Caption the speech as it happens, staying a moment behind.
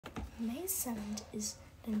May 7th is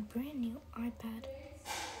the brand new iPad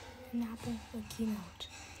and Apple Keynote.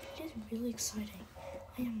 It is really exciting.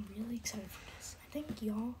 I am really excited for this. I think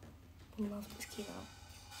y'all will love this keynote.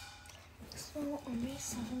 So on May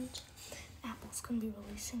 7th, Apple's going to be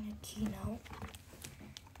releasing a keynote.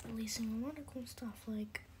 Releasing a lot of cool stuff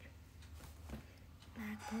like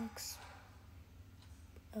MacBooks,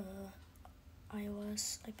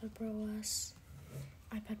 iOS, iPad Pro OS,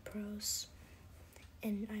 iPad Pros,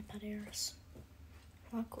 and iPad Airs.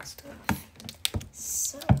 A lot of cool stuff.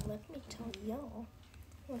 So let me tell y'all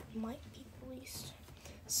what might be released.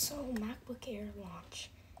 So MacBook Air launch.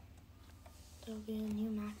 There'll be a new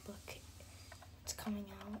MacBook. It's coming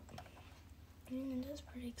out. I mean, it is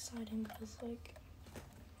pretty exciting because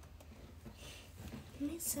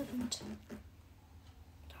May 7th.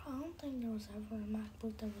 I don't think there was ever a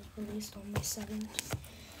MacBook that was released on May 7th.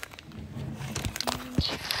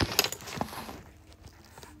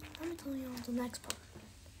 Let me tell you on the next part.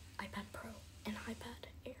 iPad Pro and iPad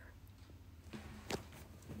Air.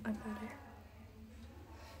 iPad Air.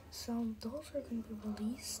 So those are going to be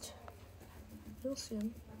released real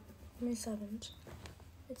soon, May 7th.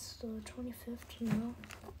 It's the 25th now.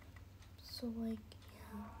 So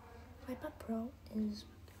yeah, iPad Pro is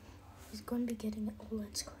going to be getting an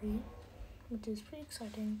OLED screen, which is pretty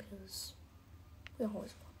exciting because we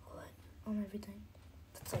always want OLED on everything.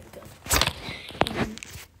 That's good. And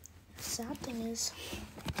the sad thing is,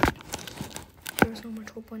 there's no more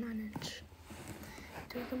 12.9 inch.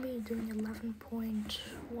 They're going to be doing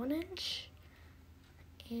 11.1 inch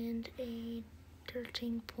and a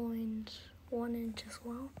 13.1 inch as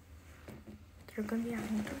well. They're going to be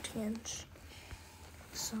adding 13 inch.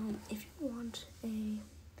 So if you want a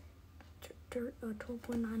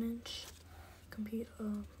 12.9 inch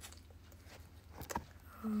computer,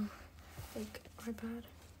 iPad,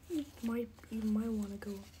 you might want to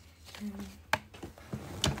go and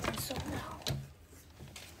so now.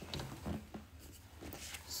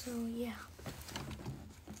 So yeah,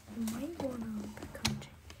 you might want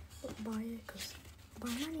to buy it because buy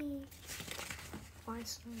money, buy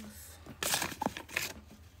stuff,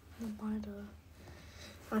 and buy the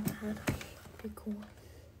iPad. Be cool.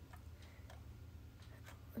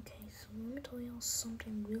 Okay, so let me tell y'all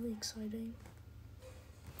something really exciting.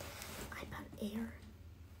 iPad Air.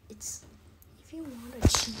 It's if you want a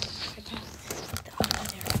cheap iPad like the iPad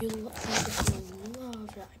Air, if you love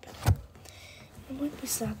the iPad Air. It might be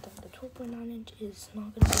sad though, the 12.9 inch is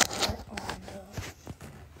not going to be there on the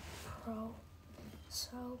Pro.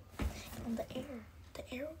 So, on the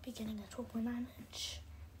Air will be getting a 12.9 inch,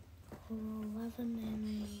 11 and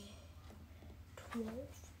a 12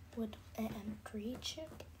 with an M3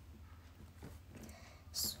 chip.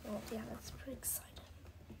 So, yeah, that's pretty exciting.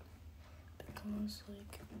 Because,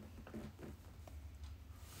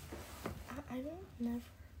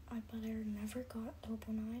 iPad Air never got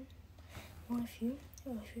 12.9. Well, if you're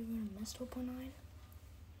gonna miss 12.9,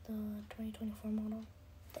 the 2024 model,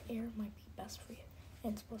 the Air might be best for you.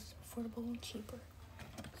 And it's supposed to be affordable and cheaper.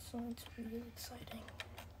 So it's really exciting.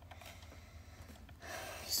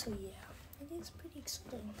 So yeah, it is pretty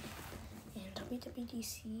exciting. And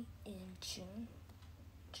WWDC in June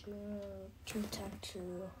 10th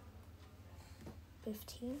to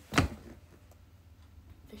 15.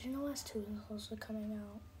 Vision OS 2 is also coming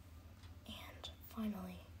out. And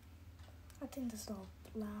finally, I think this is the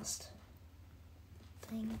last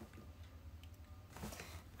thing.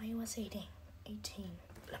 iOS 18,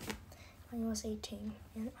 iOS 18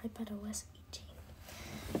 and iPadOS 18.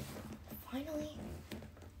 Finally,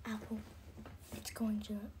 Apple, it's going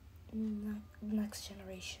to the next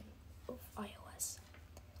generation of iOS.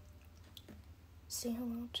 Say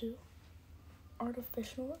hello to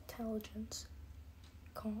artificial intelligence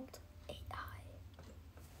called AI.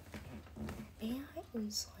 AI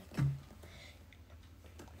is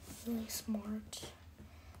really smart.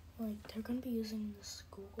 They're gonna be using this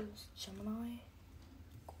Google Gemini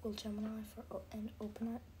for and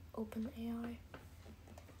OpenAI.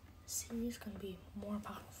 Siri is gonna be more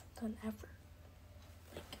powerful than ever.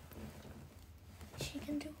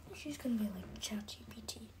 She's gonna be like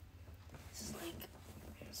ChatGPT.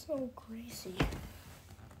 It's so crazy.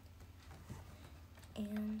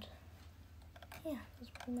 And yeah,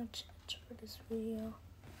 that's pretty much it for this video.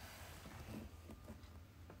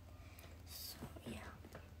 So yeah,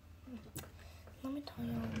 let me tell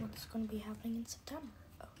you what's going to be happening in September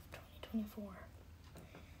of 2024.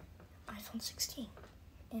 iPhone 16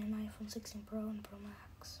 and iPhone 16 Pro and Pro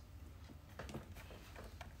Max.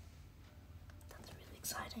 That's really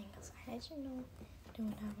exciting because I actually know they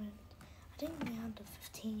would have it. I think they had the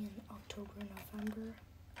 15 in October and November.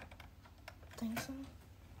 I think so.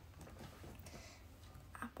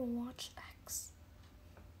 Apple Watch X.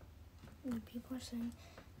 And people are saying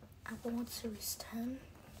Apple Watch Series 10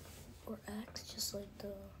 or X, just like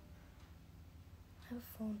the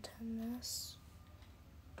iPhone XS.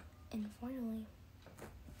 And finally,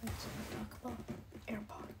 let's talk about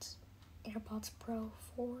AirPods. AirPods Pro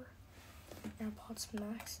 4, AirPods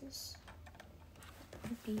Maxes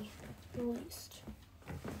will be released.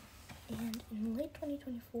 And in late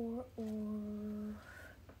 2024 or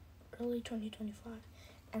early 2025.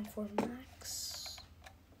 And for Macs,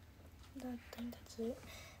 I think that's it.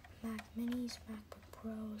 Mac Minis, MacBook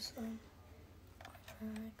Pros,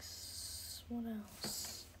 iMacs, what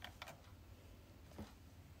else?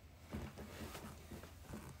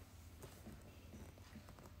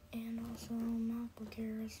 And also MacBook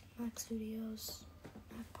Airs, Mac Studios,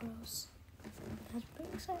 Mac Pros. That's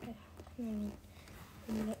pretty exciting. I mean,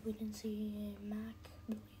 we didn't see a Mac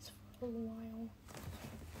release for a little while.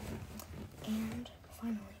 And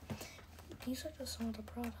finally, these are just some of the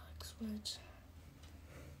products which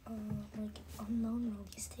like unknown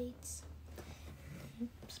release dates.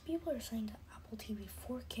 Some people are saying that Apple TV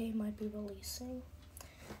 4K might be releasing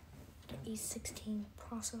the A16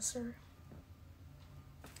 processor,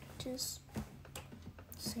 which is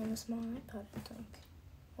same as my iPad, I think.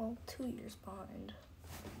 Well, 2 years behind.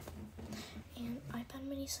 And iPad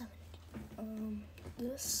Mini 7.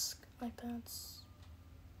 This iPad's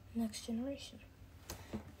next generation.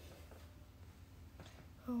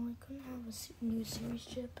 Oh, I couldn't have a new series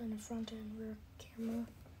chip and a front and rear camera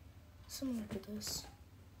similar to this.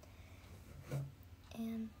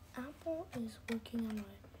 And Apple is working on a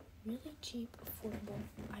really cheap, affordable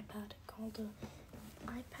iPad called the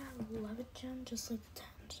iPad 11th Gen, just like the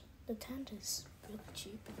 10th. The 10th is really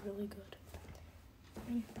cheap, really good. I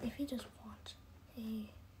mean, if you just want a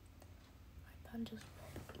iPad just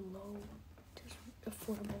low, just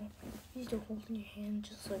affordable, easy to hold in your hand,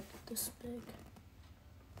 just like this big.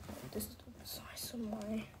 This is the size of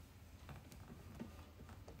my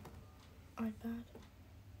iPad.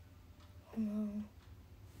 Oh no,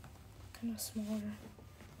 kind of smaller.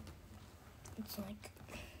 It's like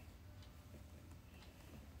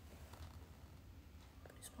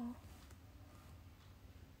pretty small.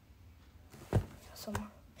 Yeah,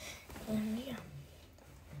 somewhere. And yeah.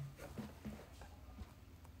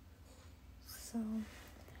 So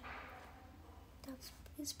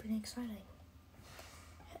it's pretty exciting.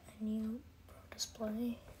 A new Pro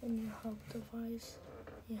display, a new hub device,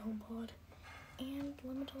 a HomePod, and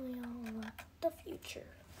let me tell you all about the future.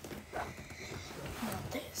 Now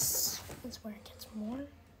this is where it gets more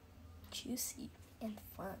juicy and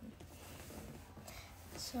fun.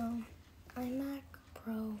 So iMac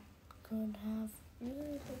Pro could have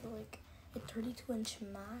really like a 32-inch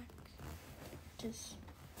Mac, just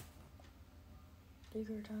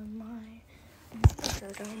bigger than my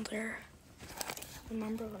monitor down there.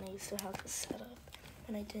 Remember when I used to have this setup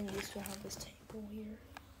and I didn't used to have this table here?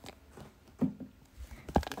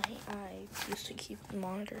 I used to keep the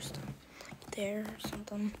monitors like there or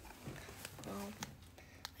something.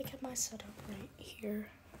 I kept my setup right here,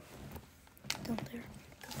 down there,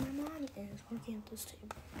 because my mom is working at this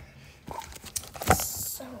table.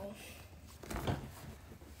 So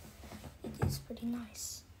it is pretty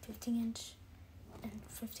nice. 15-inch and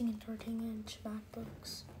 15 and 13-inch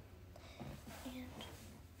MacBooks. And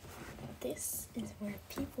this is where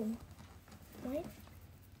people might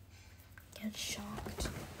get shocked.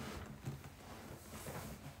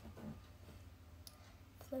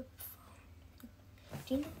 Flip phone.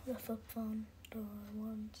 Do you know the flip phone, the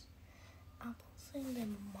ones? Apple's saying they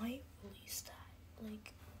might release that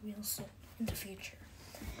like real soon in the future.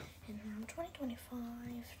 In around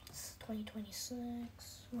 2025,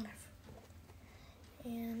 2026, whatever.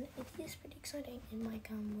 And it is pretty exciting. It might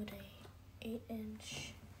come with a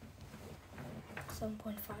 8-inch,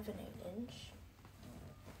 7.5 and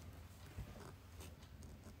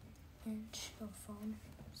 8-inch of phone.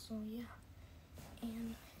 So yeah.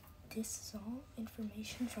 And this is all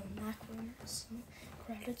information from Mac Rumors. So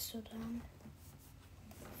credits to them.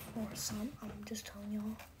 For some, I'm just telling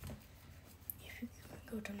y'all. If you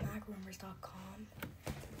go to macrumors.com,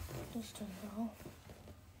 just to know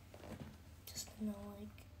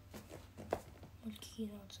like what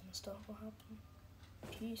keynotes and stuff will happen.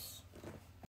 Peace.